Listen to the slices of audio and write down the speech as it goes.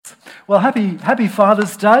Well, happy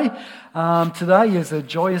Father's Day. Today is a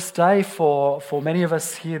joyous day for many of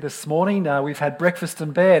us here this morning. We've had breakfast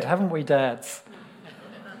in bed, haven't we, dads?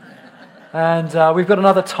 And we've got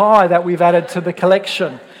another tie that we've added to the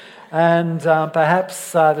collection. And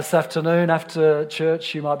perhaps this afternoon after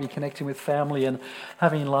church you might be connecting with family and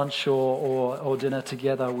having lunch or dinner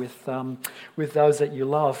together with those that you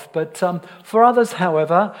love. But for others,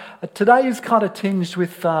 however, today is kind of tinged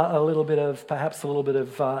with a little bit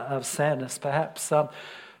of sadness. Perhaps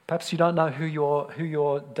you don't know who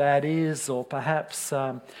your dad is, or perhaps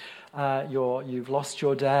you've lost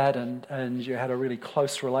your dad and you had a really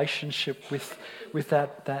close relationship with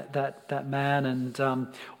that man, and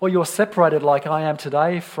or you're separated like I am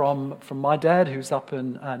today from my dad, who's up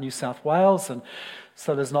in New South Wales, and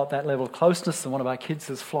so there's not that level of closeness. And one of our kids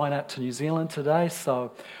is flying out to New Zealand today,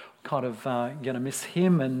 so kind of going to miss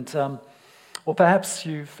him. And or perhaps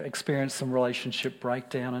you've experienced some relationship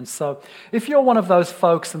breakdown, and so if you're one of those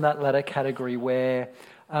folks in that latter category where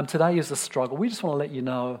today is a struggle, we just want to let you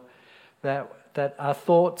know that our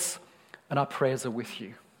thoughts and our prayers are with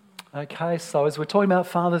you. Okay, so as we're talking about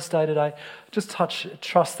Father's Day today, just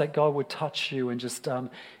trust that God would touch you and just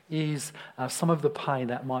ease some of the pain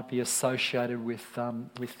that might be associated with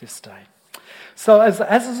this day. So as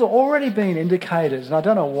has already been indicated, and I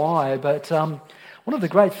don't know why, but one of the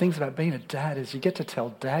great things about being a dad is you get to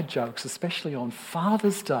tell dad jokes, especially on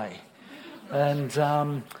Father's Day. And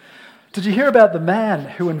did you hear about the man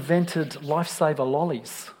who invented lifesaver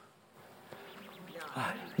lollies?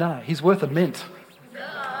 No, he's worth a mint.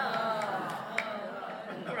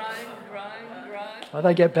 Oh,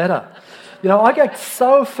 they get better. You know, I get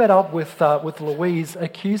so fed up with Louise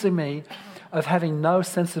accusing me of having no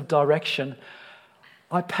sense of direction.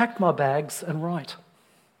 I pack my bags and write.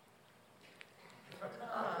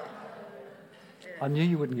 I knew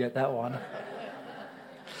you wouldn't get that one.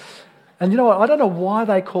 And you know what? I don't know why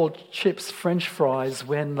they call chips French fries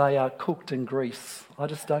when they are cooked in grease. I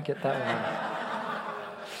just don't get that one.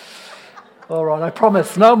 All right, I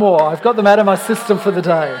promise, no more. I've got them out of my system for the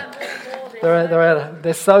day.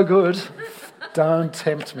 They're so good. Don't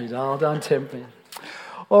tempt me, darling. Don't tempt me.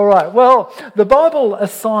 All right. Well, the Bible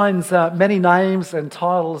assigns many names and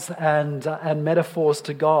titles and metaphors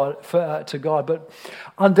to God. But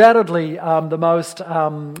undoubtedly, the most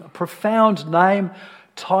profound name,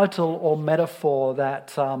 title, or metaphor that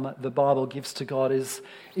the Bible gives to God is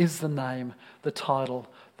the name, the title,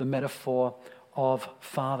 the metaphor of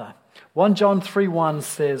Father. 1 John 3:1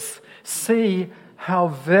 says, "See how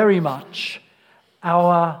very much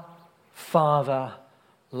our Father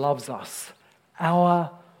loves us."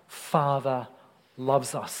 Our Father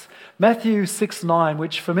loves us. Matthew 6:9,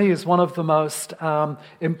 which for me is one of the most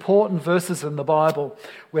important verses in the Bible,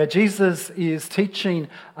 where Jesus is teaching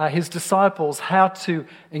his disciples how to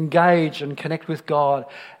engage and connect with God.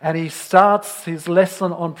 And he starts his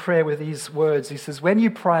lesson on prayer with these words. He says, "When you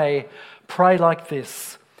pray, pray like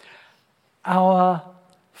this: Our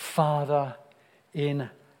Father in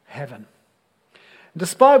heaven."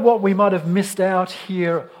 Despite what we might have missed out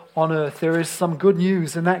here on earth, there is some good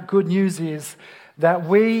news, and that good news is that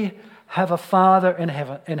we have a Father in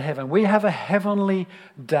heaven. We have a heavenly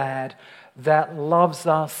Dad that loves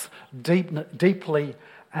us deeply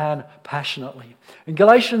and passionately. In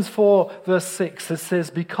Galatians 4 verse 6 it says,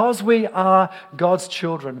 "Because we are God's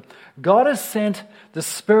children, God has sent the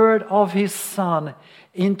Spirit of His Son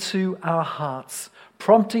into our hearts,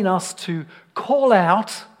 prompting us to call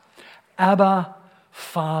out, 'Abba,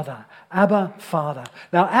 Father.'" Abba, Father.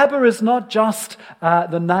 Now, Abba is not just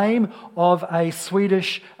the name of a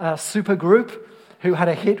Swedish supergroup who had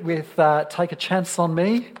a hit with "Take a Chance on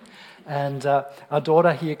Me." And our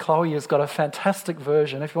daughter here, Chloe, has got a fantastic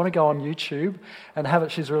version. If you want to go on YouTube and have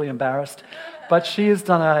it, she's really embarrassed. But she has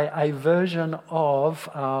done a version of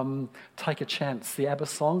 "Take a Chance," the ABBA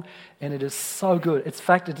song, and it is so good. In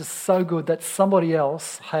fact, it is so good that somebody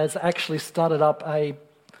else has actually started up I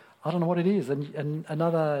don't know what it is, and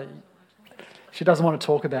another... She doesn't want to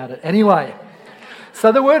talk about it. Anyway, so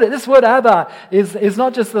this word Abba is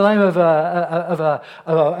not just the name of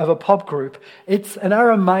a pop group. It's an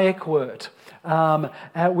Aramaic word,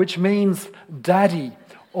 which means daddy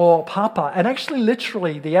or papa. And actually,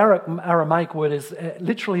 literally, the Aramaic word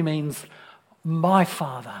literally means my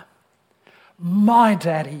father, my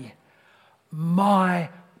daddy, my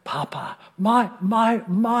papa,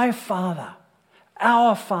 my father,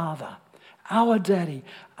 our daddy,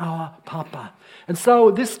 our papa. And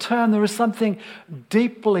so this term, there is something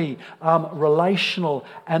deeply relational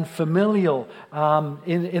and familial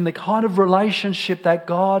in the kind of relationship that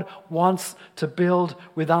God wants to build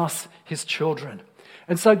with us, His children.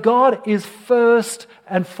 And so God is first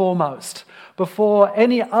and foremost. Before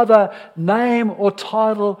any other name or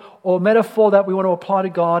title or metaphor that we want to apply to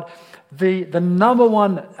God, the number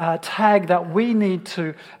one tag that we need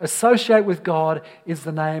to associate with God is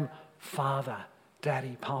the name Father,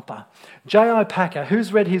 Daddy, Papa. J.I. Packer,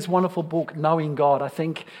 who's read his wonderful book, Knowing God? I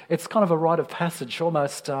think it's kind of a rite of passage,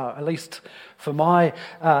 almost, at least for my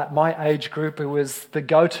age group, it was the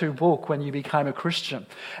go-to book when you became a Christian.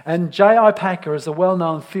 And J.I. Packer is a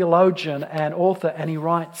well-known theologian and author, and he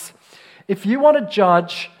writes, if you want to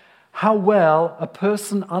judge how well a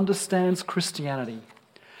person understands Christianity,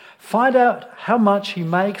 find out how much he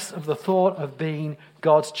makes of the thought of being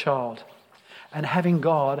God's child and having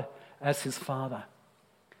God as his Father.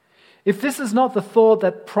 If this is not the thought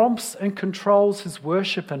that prompts and controls his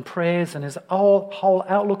worship and prayers and his whole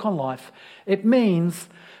outlook on life, it means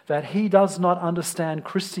that he does not understand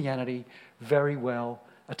Christianity very well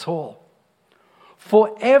at all.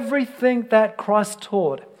 For everything that Christ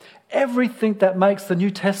taught, everything that makes the New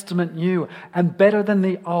Testament new and better than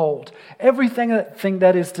the Old, everything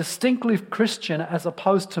that is distinctly Christian as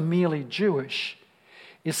opposed to merely Jewish,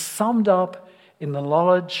 is summed up in the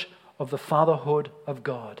knowledge of the fatherhood of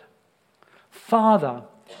God. Father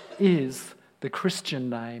is the Christian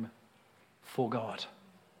name for God.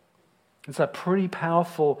 It's a pretty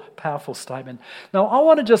powerful statement. Now, I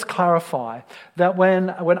want to just clarify that when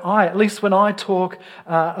I talk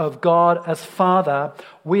of God as Father,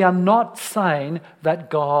 we are not saying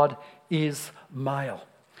that God is male.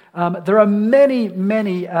 There are many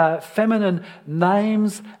feminine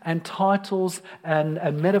names and titles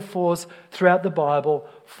and metaphors throughout the Bible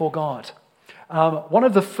for God. One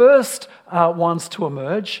of the first ones to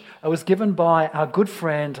emerge was given by our good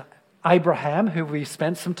friend Abraham, who we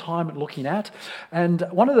spent some time looking at. And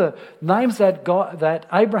one of the names that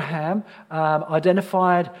Abraham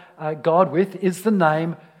identified God with is the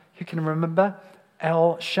name, you can remember,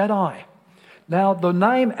 El Shaddai. Now, the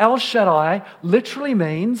name El Shaddai literally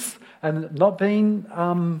means, and not being,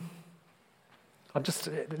 this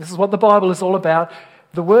is what the Bible is all about.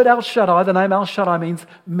 The word El Shaddai, the name El Shaddai means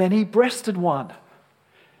many-breasted one.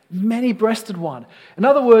 Many-breasted one. In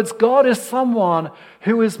other words, God is someone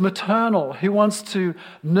who is maternal, who wants to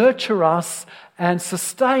nurture us and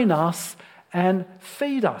sustain us and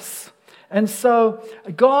feed us. And so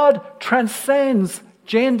God transcends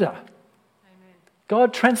gender. Amen.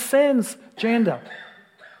 God transcends gender.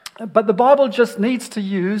 But the Bible just needs to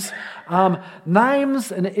use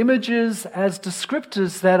names and images as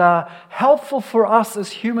descriptors that are helpful for us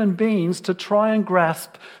as human beings to try and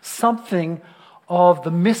grasp something of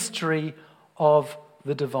the mystery of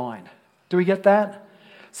the divine. Do we get that?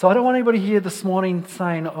 So I don't want anybody here this morning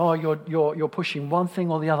saying, "Oh, you're pushing one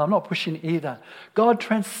thing or the other." I'm not pushing either. God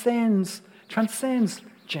transcends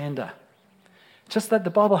gender. Just that the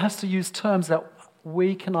Bible has to use terms that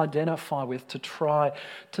we can identify with to try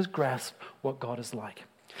to grasp what God is like.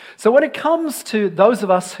 So when it comes to those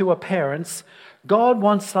of us who are parents, God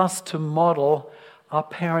wants us to model our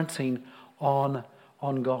parenting on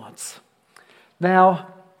God's. Now,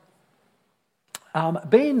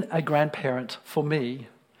 being a grandparent for me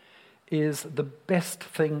is the best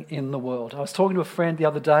thing in the world. I was talking to a friend the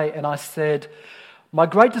other day and I said, my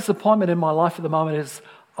great disappointment in my life at the moment is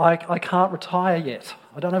I can't retire yet.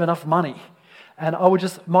 I don't have enough money. And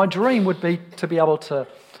my dream would be to be able to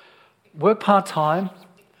work part-time,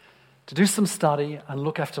 to do some study and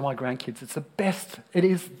look after my grandkids. It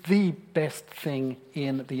is the best thing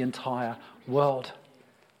in the entire world.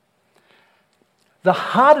 The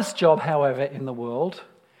hardest job, however, in the world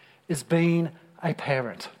is being a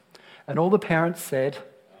parent. And all the parents said,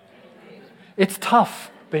 it's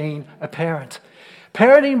tough being a parent.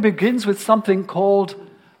 Parenting begins with something called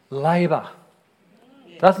labour.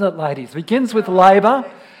 Doesn't it, ladies? It begins with labour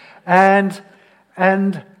and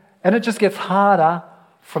it just gets harder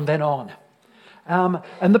from then on.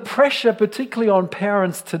 And the pressure, particularly on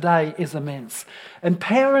parents today, is immense. And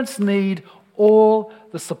parents need all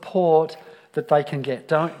the support that they can get,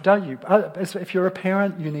 don't you? If you're a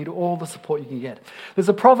parent, you need all the support you can get. There's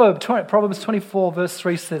a Proverbs 24 verse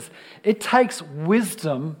 3 says, it takes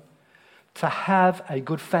wisdom to have a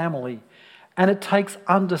good family, and it takes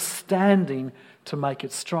understanding to make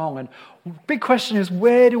it strong. And big question is,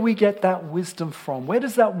 where do we get that wisdom from? Where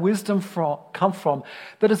does that wisdom come from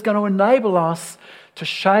that is going to enable us to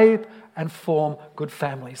shape and form good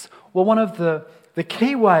families? Well, one of the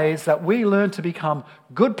key ways that we learn to become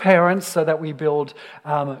good parents so that we build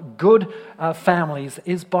good families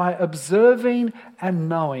is by observing and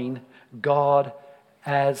knowing God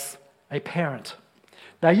as a parent.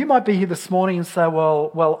 Now, you might be here this morning and say,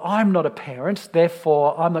 well, I'm not a parent,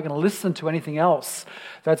 therefore I'm not going to listen to anything else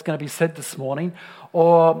that's going to be said this morning.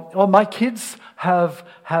 Or my kids have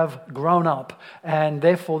grown up, and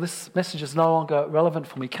therefore this message is no longer relevant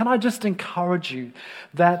for me. Can I just encourage you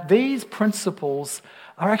that these principles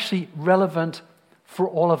are actually relevant for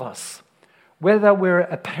all of us? Whether we're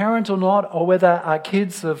a parent or not, or whether our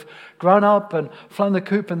kids have grown up and flown the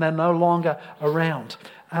coop and they're no longer around.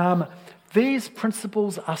 These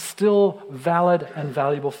principles are still valid and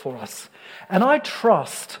valuable for us. And I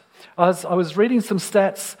trust, as I was reading some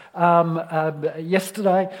stats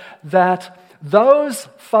yesterday, that those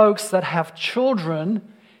folks that have children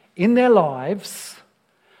in their lives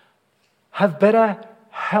have better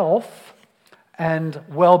health and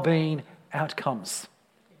well-being outcomes.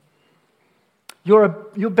 You're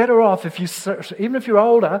better off even if you're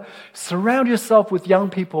older, surround yourself with young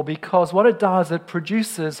people, because what it does, it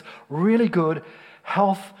produces really good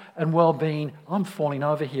health and well-being. I'm falling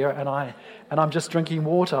over here and I'm just drinking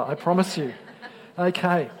water, I promise you.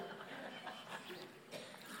 Okay.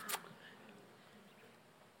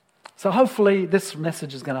 So hopefully this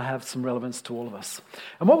message is going to have some relevance to all of us.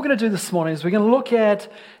 And what we're going to do this morning is we're going to look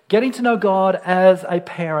at getting to know God as a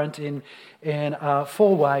parent in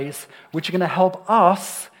 4 ways, which are going to help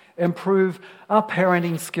us improve our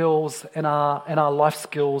parenting skills and our life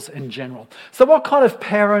skills in general. So what kind of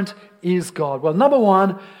parent is God? Well, number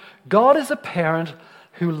one, God is a parent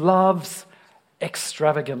who loves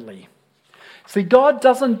extravagantly. See, God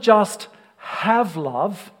doesn't just have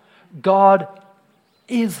love, God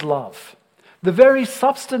is love. The very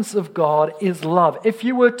substance of God is love. If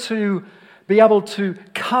you were to be able to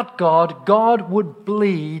cut God, God would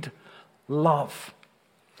bleed love.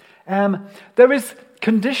 There is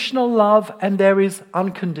conditional love and there is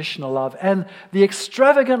unconditional love. And the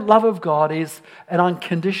extravagant love of God is an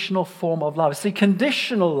unconditional form of love. See,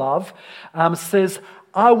 conditional love says,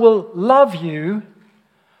 I will love you,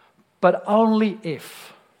 but only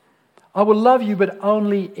if. I will love you, but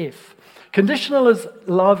only if. Conditional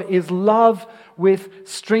love is love with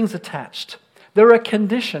strings attached. There are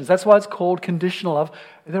conditions. That's why it's called conditional love.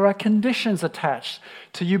 There are conditions attached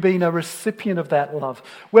to you being a recipient of that love.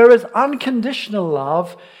 Whereas unconditional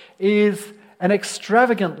love is an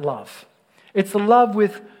extravagant love. It's a love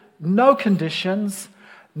with no conditions,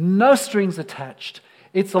 no strings attached.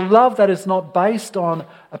 It's a love that is not based on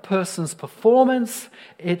a person's performance.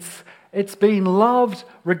 It's being loved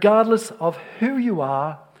regardless of who you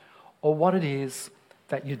are or what it is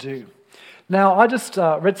that you do. Now, I just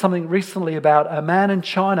read something recently about a man in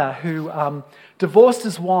China who divorced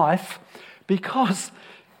his wife because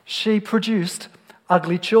she produced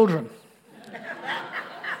ugly children.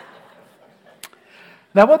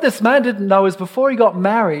 Now, what this man didn't know is before he got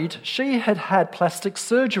married, she had had plastic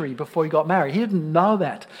surgery before he got married. He didn't know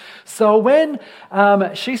that. So when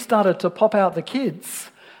she started to pop out the kids,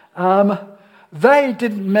 they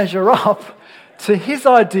didn't measure up to his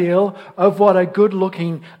ideal of what a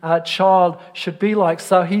good-looking child should be like.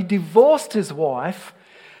 So he divorced his wife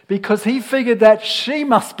because he figured that she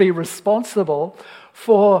must be responsible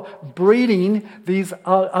for breeding these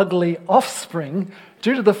ugly offspring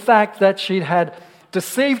due to the fact that she'd had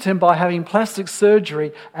deceived him by having plastic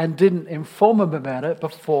surgery and didn't inform him about it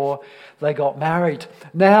before they got married.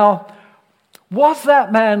 Now, was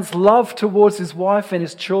that man's love towards his wife and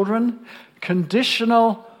his children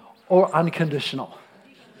conditional or unconditional?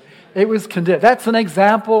 It was conditional. That's an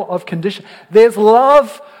example of condition. There's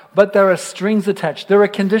love, but there are strings attached. There are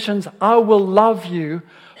conditions. I will love you,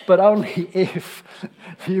 but only if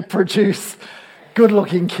you produce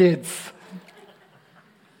good-looking kids.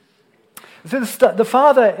 See, the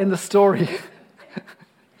father in the story,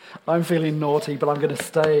 I'm feeling naughty, but I'm going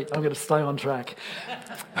to stay on track.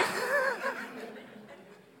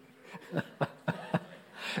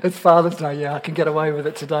 It's Father's Day, yeah, I can get away with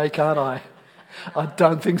it today, can't I? I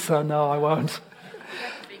don't think so, no, I won't.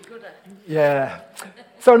 Yeah.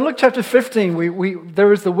 So in Luke chapter 15,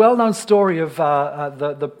 there is the well-known story of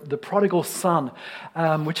the prodigal son,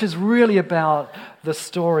 which is really about the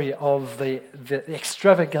story of the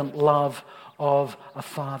extravagant love of a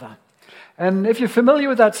father. And if you're familiar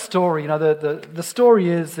with that story, you know, the story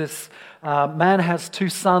is this man has 2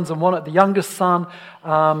 sons, and the youngest son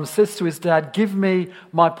says to his dad, "Give me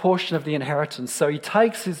my portion of the inheritance." So he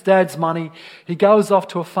takes his dad's money, he goes off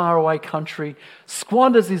to a faraway country,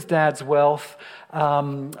 squanders his dad's wealth,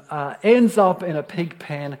 ends up in a pig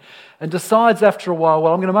pen, and decides after a while,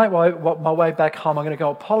 well, I'm going to make my way back home. I'm going to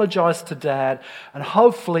go apologize to Dad, and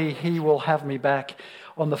hopefully he will have me back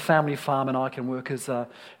on the family farm and I can work as a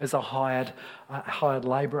hired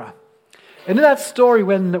labourer. And in that story,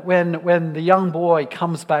 when the young boy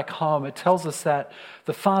comes back home, it tells us that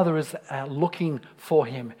the father is looking for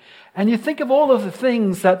him. And you think of all of the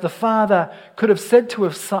things that the father could have said to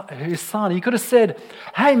his son. He could have said,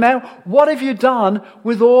 "Hey man, what have you done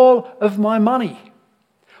with all of my money?"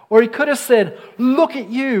 Or he could have said, "Look at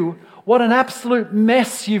you, what an absolute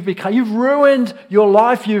mess you've become. You've ruined your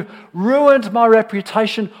life, you've ruined my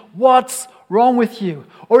reputation. What's wrong with you?"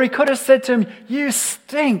 Or he could have said to him, "You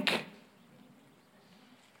stink."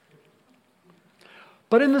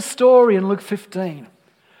 But in the story in Luke 15,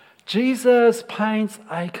 Jesus paints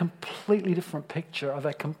a completely different picture of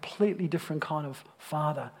a completely different kind of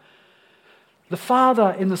father. The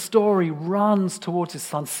father in the story runs towards his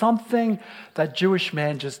son, something that Jewish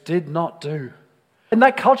man just did not do. In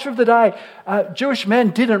that culture of the day, Jewish men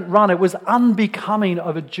didn't run. It was unbecoming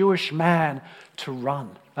of a Jewish man to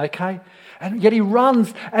run, okay? And yet he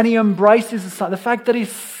runs and he embraces his son. The fact that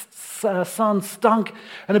his son stunk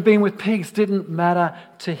and had been with pigs didn't matter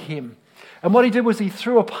to him. And what he did was he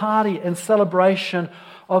threw a party in celebration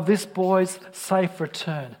of this boy's safe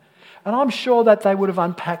return. And I'm sure that they would have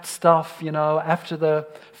unpacked stuff, after the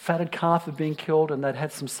fatted calf had been killed, and they'd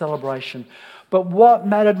had some celebration. But what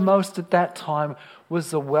mattered most at that time was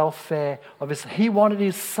the welfare of his son. He wanted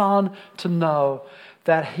his son to know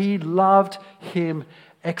that he loved him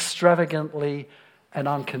extravagantly and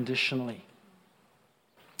unconditionally.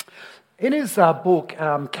 In his book,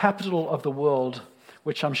 Capital of the World,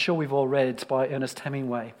 which I'm sure we've all read, by Ernest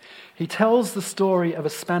Hemingway, he tells the story of a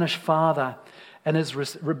Spanish father and his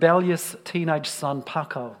rebellious teenage son,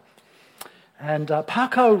 Paco. And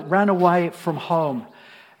Paco ran away from home,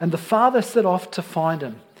 and the father set off to find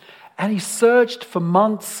him. And he searched for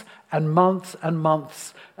months and months and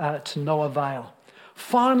months to no avail.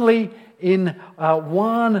 Finally, in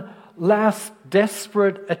one last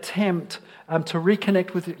desperate attempt to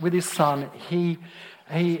reconnect with his son,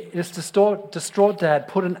 his distraught dad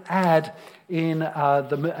put an ad in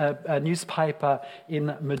a newspaper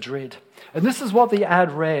in Madrid. And this is what the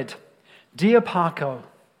ad read: "Dear Paco,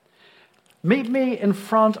 meet me in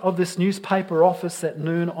front of this newspaper office at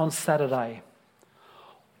noon on Saturday.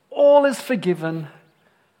 All is forgiven.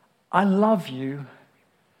 I love you,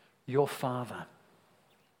 your father."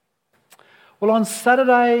 Well, on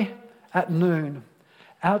Saturday at noon,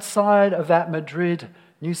 outside of that Madrid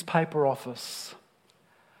newspaper office,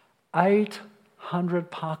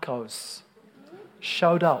 800 Pacos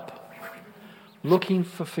showed up looking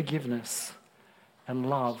for forgiveness and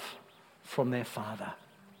love from their father.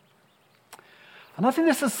 And I think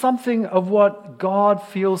this is something of what God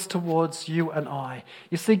feels towards you and I.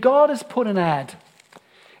 You see, God has put an ad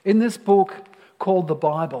in this book called the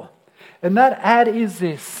Bible. And that ad is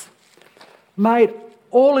this: mate,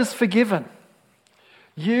 all is forgiven.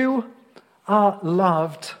 You are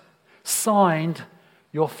loved, signed,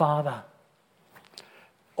 your father.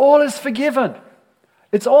 All is forgiven.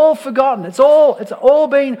 It's all forgotten. It's all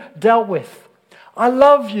been dealt with. I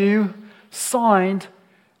love you, signed,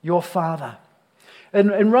 your father.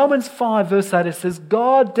 In Romans 5 verse 8 it says,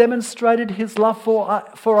 God demonstrated his love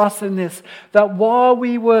for us in this, that while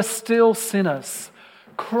we were still sinners,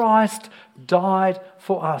 Christ died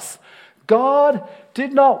for us. God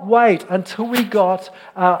did not wait until we got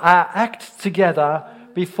our act together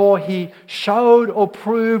before he showed or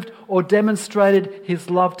proved or demonstrated his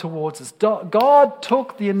love towards us. God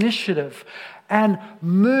took the initiative and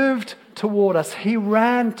moved toward us. He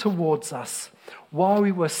ran towards us while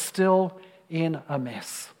we were still in a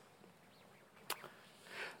mess.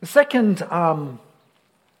 The second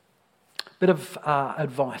bit of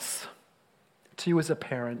advice to you as a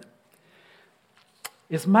parent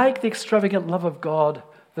is make the extravagant love of God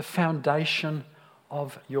the foundation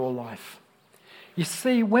of your life. You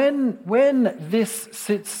see, when this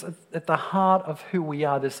sits at the heart of who we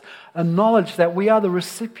are, this a knowledge that we are the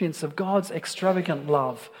recipients of God's extravagant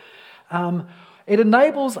love, it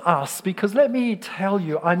enables us, because let me tell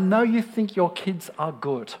you, I know you think your kids are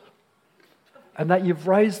good and that you've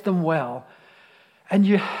raised them well, and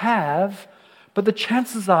you have, but the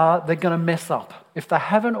chances are they're going to mess up. If they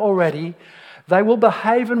haven't already, they will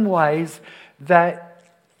behave in ways that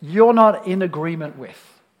you're not in agreement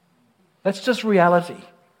with. That's just reality,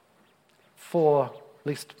 for at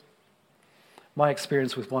least my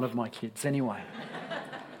experience with one of my kids anyway.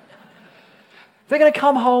 They're going to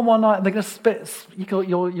come home one night and they're going to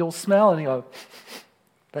you'll smell and you go,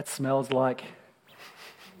 that smells like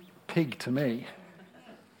pig to me,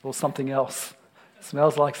 or something else. It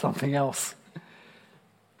smells like something else.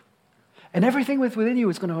 And everything within you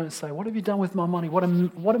is going to say, what have you done with my money? What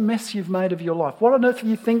a mess you've made of your life. What on earth are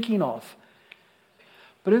you thinking of?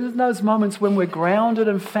 But in those moments when we're grounded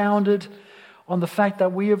and founded on the fact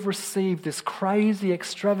that we have received this crazy,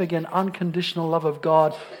 extravagant, unconditional love of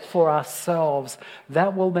God for ourselves,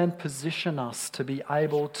 that will then position us to be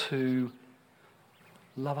able to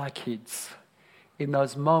love our kids in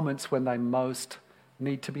those moments when they most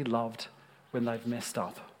need to be loved, when they've messed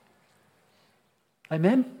up.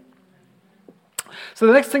 Amen? So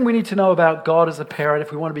the next thing we need to know about God as a parent,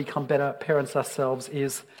 if we want to become better parents ourselves,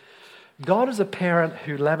 is God is a parent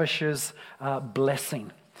who lavishes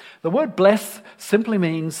blessing. The word bless simply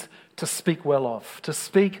means to speak well of, to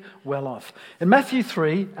speak well of. In Matthew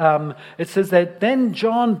 3, it says that then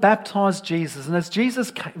John baptized Jesus, and as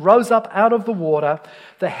Jesus rose up out of the water,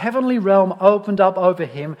 the heavenly realm opened up over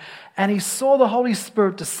him, and he saw the Holy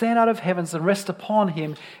Spirit descend out of heavens and rest upon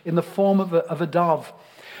him in the form of a dove.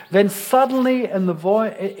 Then suddenly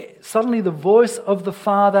the voice of the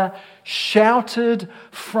Father shouted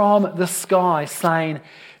from the sky, saying,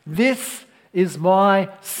 "This is my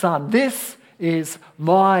Son. This is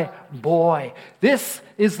my boy. This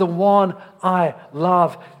is the one I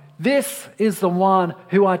love. This is the one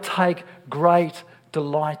who I take great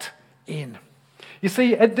delight in." You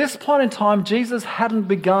see, at this point in time, Jesus hadn't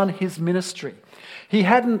begun his ministry. He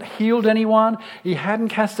hadn't healed anyone. He hadn't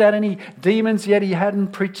cast out any demons yet. He hadn't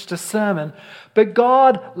preached a sermon. But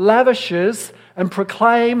God lavishes and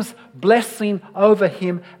proclaims blessing over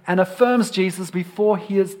him and affirms Jesus before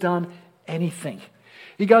he has done anything.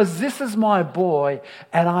 He goes, "This is my boy,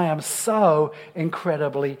 and I am so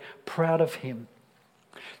incredibly proud of him."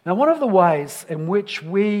 Now, one of the ways in which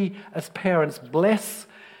we as parents bless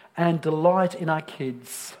and delight in our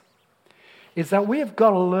kids is that we have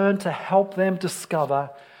got to learn to help them discover,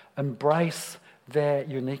 embrace their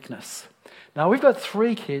uniqueness. Now, we've got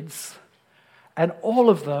 3 kids, and all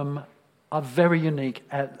of them are very unique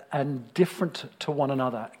and different to one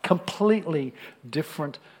another, completely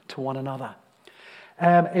different to one another.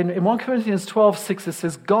 In 1 Corinthians 12:6, it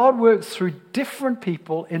says, God works through different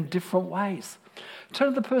people in different ways. Turn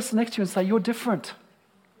to the person next to you and say, "You're different.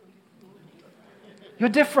 You're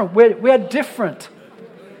different. We're different."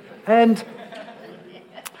 And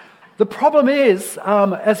the problem is,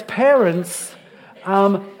 as parents,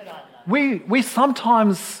 we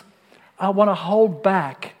sometimes want to hold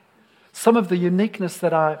back some of the uniqueness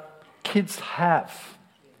that our kids have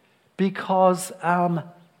because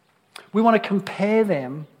we want to compare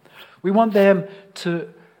them. We want them to.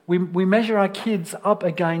 We measure our kids up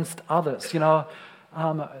against others.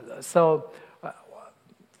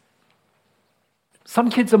 Some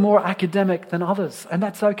kids are more academic than others, and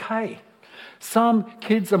that's okay. Some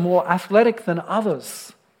kids are more athletic than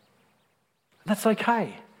others. That's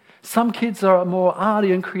okay. Some kids are more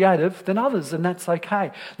arty and creative than others, and that's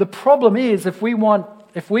okay. The problem is if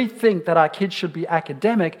we think that our kids should be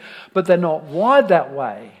academic, but they're not wired that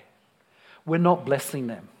way, we're not blessing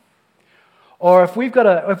them. Or if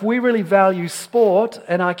we really value sport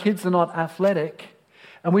and our kids are not athletic,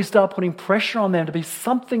 and we start putting pressure on them to be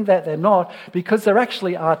something that they're not because they're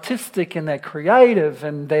actually artistic and they're creative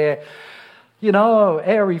and they're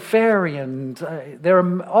airy-fairy and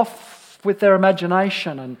they're off with their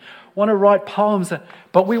imagination and want to write poems,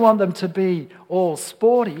 but we want them to be all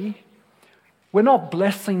sporty, we're not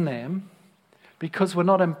blessing them because we're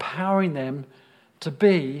not empowering them to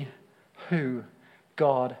be who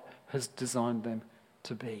God has designed them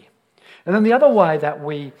to be. And then the other way that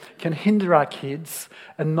we can hinder our kids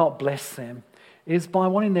and not bless them is by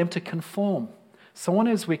wanting them to conform. So one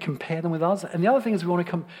is we compare them with others, and the other thing is we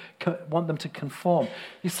want them to conform.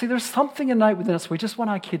 You see, there's something innate within us. We just want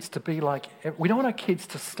our kids to be like, we don't want our kids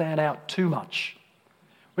to stand out too much.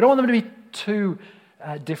 We don't want them to be too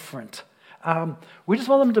different. We just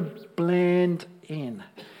want them to blend in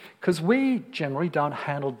because we generally don't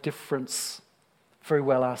handle difference very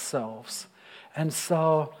well ourselves. And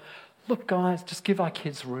so, look guys, just give our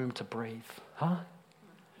kids room to breathe.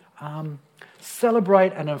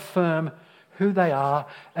 Celebrate and affirm who they are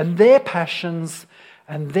and their passions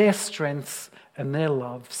and their strengths and their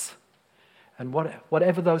loves and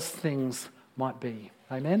whatever those things might be.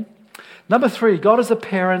 Amen? Number 3, God is a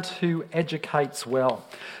parent who educates well.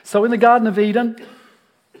 So in the Garden of Eden,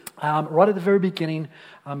 right at the very beginning,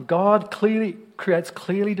 God creates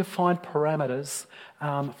clearly defined parameters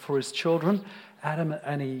for his children, Adam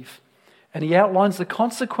and Eve. And he outlines the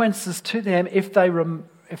consequences to them if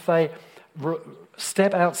they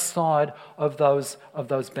step outside of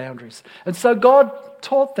those boundaries. And so God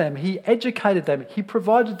taught them, he educated them, he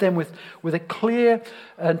provided them with a clear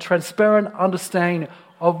and transparent understanding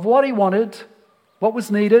of what he wanted, what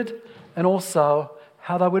was needed, and also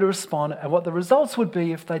how they would respond and what the results would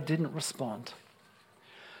be if they didn't respond.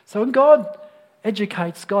 So when God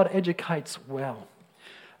educates well.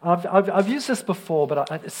 I've used this before, but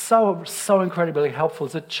it's so incredibly helpful.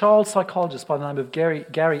 It's a child psychologist by the name of Gary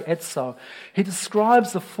Etzow. He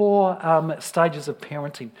describes the 4 stages of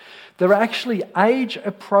parenting. There are actually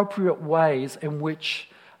age-appropriate ways in which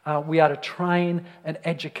we are to train and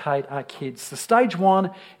educate our kids. The stage 1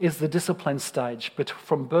 is the discipline stage,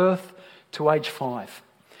 from birth to age 5.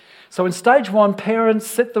 So in stage 1, parents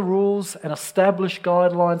set the rules and establish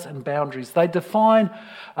guidelines and boundaries. They define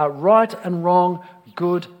right and wrong,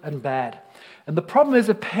 good and bad. And the problem is,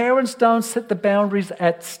 if parents don't set the boundaries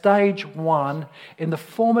at stage 1, in the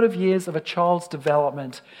formative years of a child's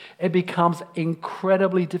development, it becomes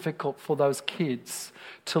incredibly difficult for those kids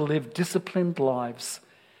to live disciplined lives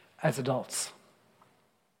as adults.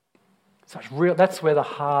 So that's where the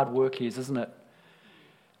hard work is, isn't it?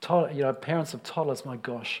 Parents of toddlers, my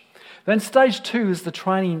gosh. Then stage 2 is the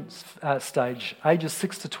training stage, ages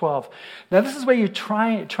 6 to 12. Now this is where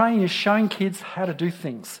training is showing kids how to do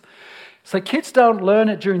things. So kids don't learn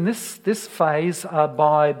it during this phase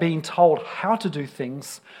by being told how to do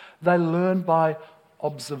things. They learn by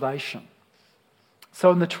observation.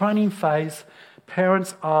 So in the training phase,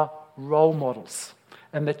 parents are role models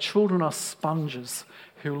and their children are sponges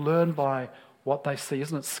who learn by what they see.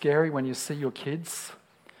 Isn't it scary when you see your kids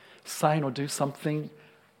saying or do something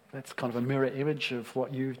that's kind of a mirror image of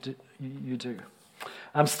what you do?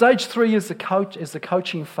 Stage 3 is the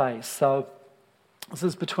coaching phase. So this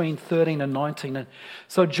is between 13 and 19. And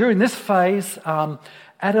so during this phase,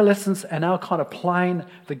 adolescents are now kind of playing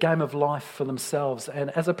the game of life for themselves.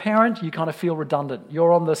 And as a parent, you kind of feel redundant.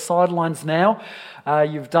 You're on the sidelines now.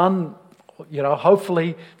 You've done,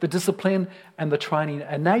 hopefully the discipline and the training.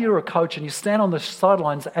 And now you're a coach and you stand on the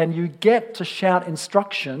sidelines and you get to shout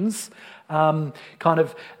instructions to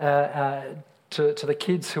the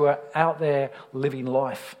kids who are out there living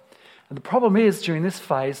life. And the problem is, during this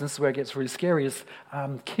phase, and this is where it gets really scary, is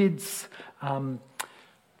kids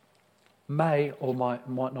may or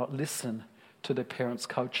might not listen to their parents'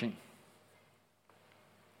 coaching.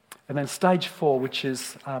 And then stage 4, which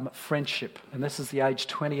is friendship, and this is the age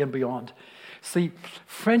 20 and beyond. See,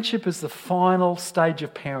 friendship is the final stage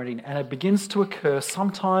of parenting, and it begins to occur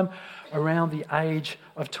sometime around the age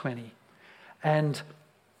of 20. And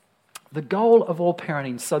the goal of all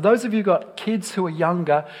parenting, so those of you who've got kids who are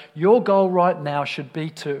younger, your goal right now should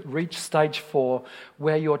be to reach stage 4,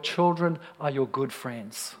 where your children are your good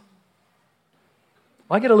friends.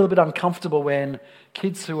 I get a little bit uncomfortable when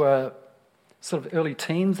kids who are sort of early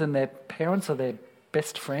teens and their parents are their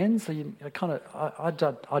best friends. I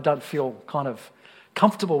don't feel kind of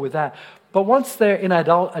comfortable with that. But once they're in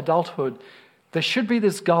adulthood, there should be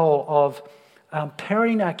this goal of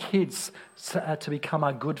parenting our kids to become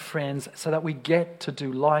our good friends so that we get to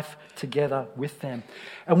do life together with them.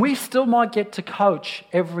 And we still might get to coach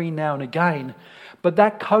every now and again, but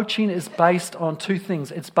that coaching is based on 2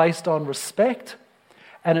 things. It's based on respect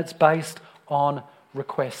and it's based on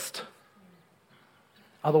request.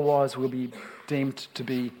 Otherwise, we'll be deemed to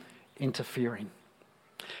be interfering.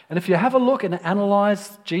 And if you have a look and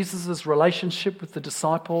analyze Jesus' relationship with the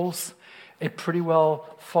disciples, it pretty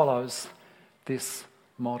well follows this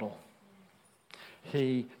model.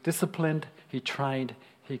 He disciplined, he trained,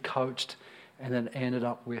 he coached, and then ended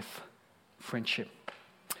up with friendship.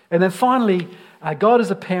 And then finally, God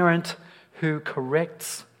is a parent who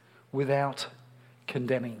corrects without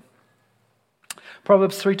condemning.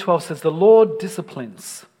 Proverbs 3:12 says, "The Lord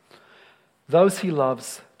disciplines those he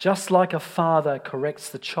loves, just like a father corrects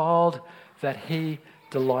the child that he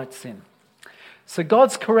delights in." So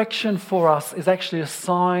God's correction for us is actually a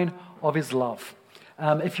sign of his love.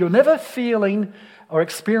 If you're never feeling or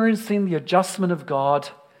experiencing the adjustment of God,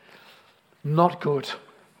 not good.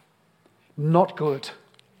 Not good.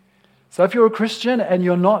 So if you're a Christian and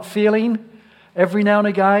you're not feeling every now and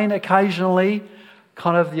again, occasionally,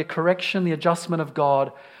 kind of the correction, the adjustment of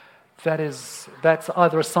God, that's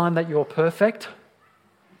either a sign that you're perfect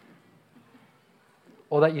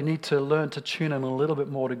or that you need to learn to tune in a little bit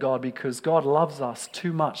more to God, because God loves us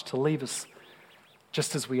too much to leave us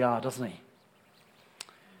just as we are, doesn't he?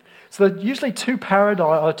 So there are usually two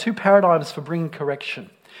paradigms for bringing correction.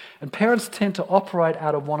 And parents tend to operate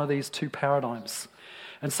out of one of these 2 paradigms.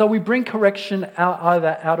 And so we bring correction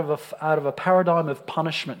either out of a paradigm of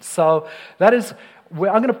punishment. So that is, I'm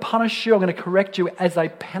going to punish you, I'm going to correct you as a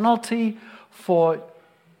penalty for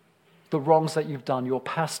the wrongs that you've done, your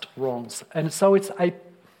past wrongs. And so it's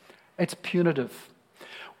punitive.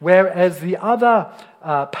 Whereas the other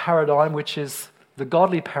paradigm, which is the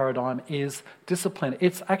godly paradigm, is discipline.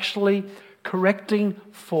 It's actually correcting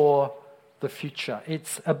for the future.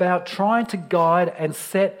 It's about trying to guide and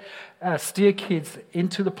steer kids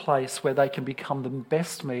into the place where they can become the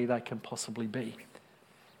best me they can possibly be.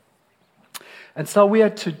 And so we are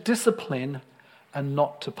to discipline and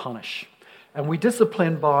not to punish. And we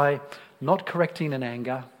discipline by not correcting in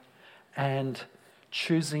anger and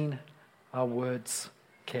choosing our words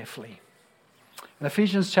carefully. In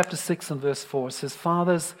Ephesians chapter 6 and verse 4, it says,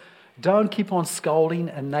 "Fathers, don't keep on scolding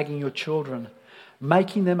and nagging your children,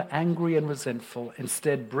 making them angry and resentful.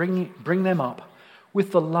 Instead, bring them up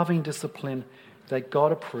with the loving discipline that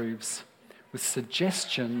God approves, with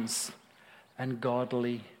suggestions and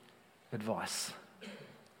godly advice."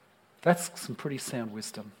 That's some pretty sound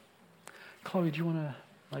wisdom. Chloe, do you want to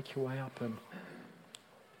make your way up? And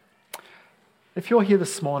if you're here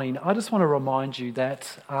this morning, I just want to remind you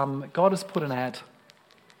that God has put an ad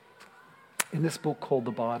in this book called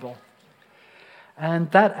the Bible.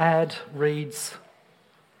 And that ad reads,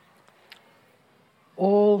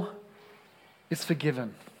 "All is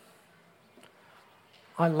forgiven.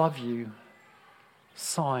 I love you.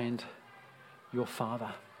 Signed, your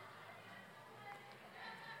Father."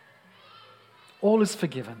 All is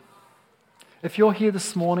forgiven. If you're here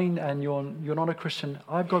this morning and you're not a Christian,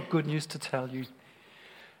 I've got good news to tell you.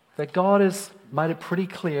 That God has made it pretty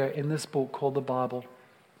clear in this book called the Bible.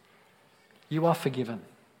 You are forgiven.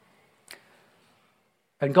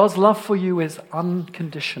 And God's love for you is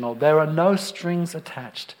unconditional. There are no strings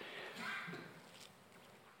attached.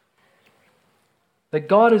 That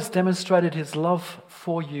God has demonstrated his love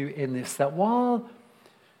for you in this, that while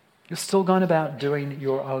you're still going about doing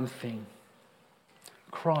your own thing,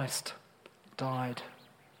 Christ died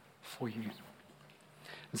for you.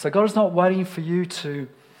 And so God is not waiting for you to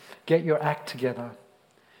get your act together.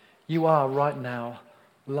 You are right now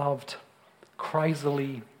loved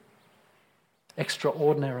crazily,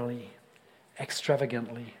 extraordinarily,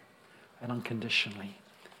 extravagantly, and unconditionally.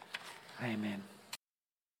 Amen.